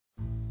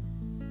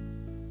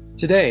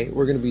Today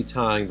we're going to be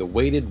tying the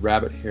weighted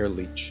rabbit hair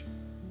leech.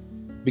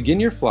 Begin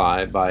your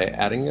fly by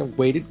adding a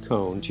weighted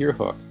cone to your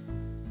hook,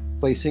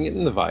 placing it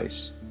in the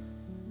vise,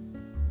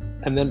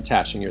 and then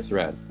attaching your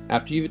thread.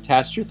 After you've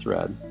attached your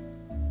thread,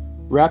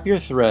 wrap your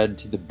thread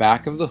to the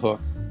back of the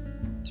hook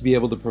to be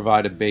able to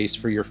provide a base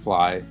for your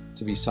fly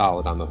to be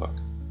solid on the hook.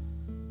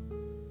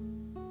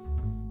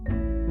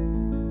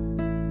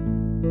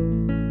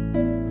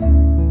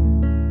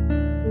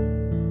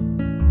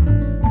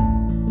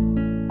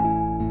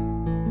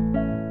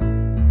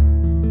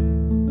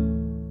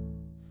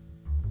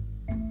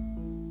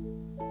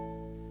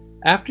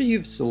 After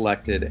you've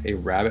selected a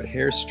rabbit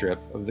hair strip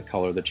of the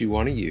color that you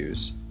want to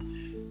use,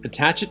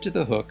 attach it to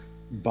the hook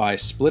by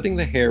splitting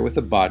the hair with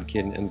a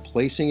bodkin and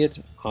placing it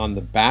on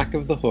the back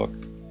of the hook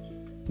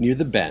near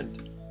the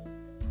bend.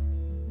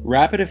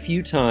 Wrap it a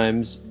few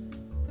times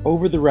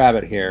over the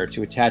rabbit hair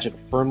to attach it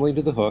firmly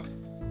to the hook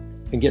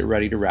and get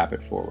ready to wrap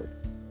it forward.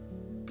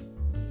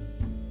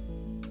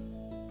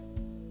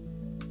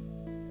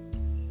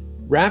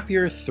 Wrap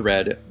your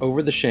thread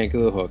over the shank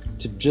of the hook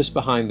to just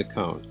behind the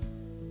cone.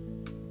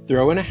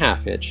 Throw in a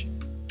half hitch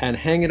and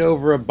hang it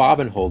over a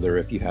bobbin holder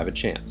if you have a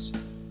chance.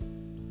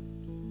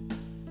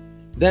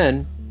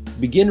 Then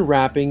begin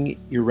wrapping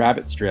your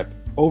rabbit strip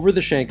over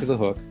the shank of the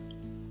hook,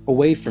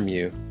 away from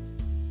you,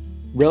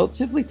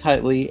 relatively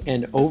tightly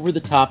and over the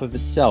top of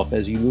itself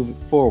as you move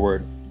it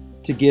forward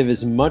to give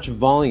as much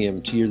volume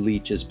to your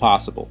leech as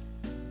possible.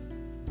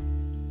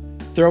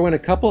 Throw in a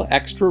couple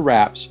extra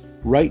wraps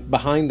right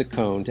behind the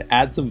cone to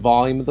add some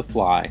volume of the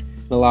fly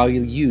and allow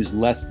you to use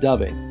less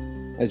dubbing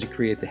as you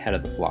create the head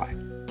of the fly.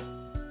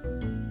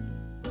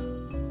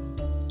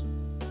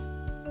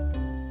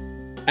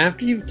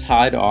 After you've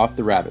tied off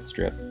the rabbit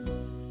strip,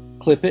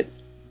 clip it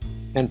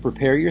and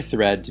prepare your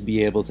thread to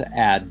be able to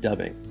add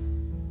dubbing.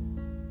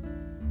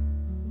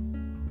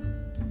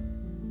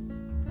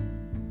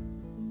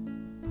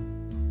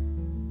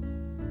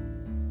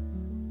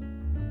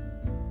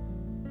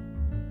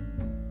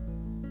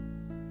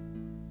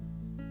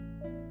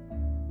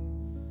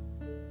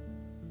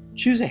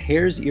 Choose a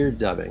hare's ear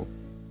dubbing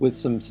with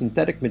some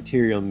synthetic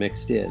material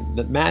mixed in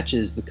that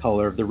matches the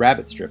color of the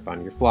rabbit strip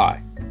on your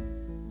fly.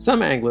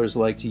 Some anglers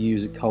like to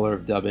use a color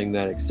of dubbing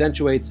that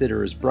accentuates it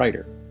or is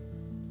brighter.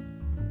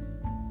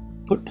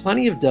 Put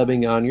plenty of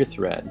dubbing on your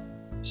thread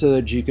so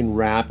that you can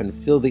wrap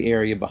and fill the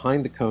area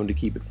behind the cone to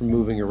keep it from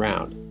moving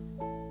around.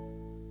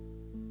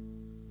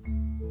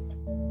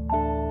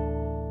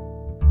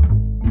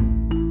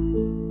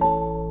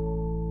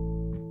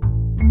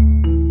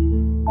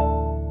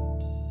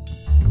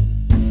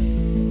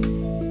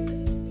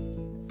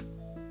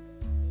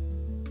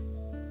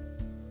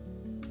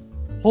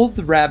 Hold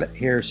the rabbit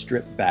hair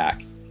strip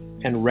back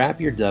and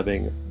wrap your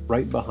dubbing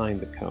right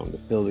behind the cone to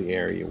fill the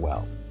area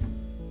well.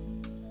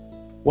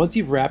 Once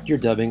you've wrapped your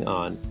dubbing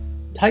on,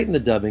 tighten the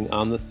dubbing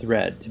on the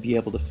thread to be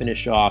able to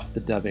finish off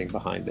the dubbing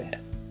behind the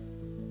head.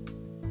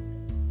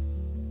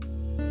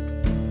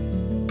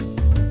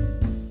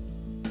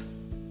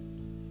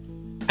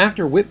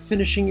 After whip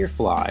finishing your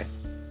fly,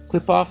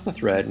 clip off the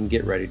thread and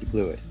get ready to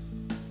glue it.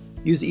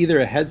 Use either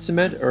a head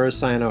cement or a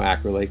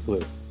cyanoacrylate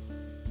glue.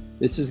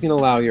 This is going to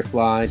allow your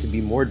fly to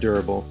be more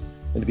durable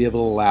and to be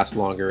able to last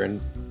longer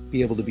and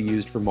be able to be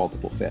used for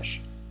multiple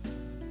fish.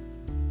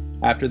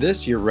 After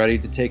this, you're ready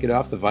to take it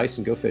off the vise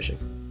and go fishing.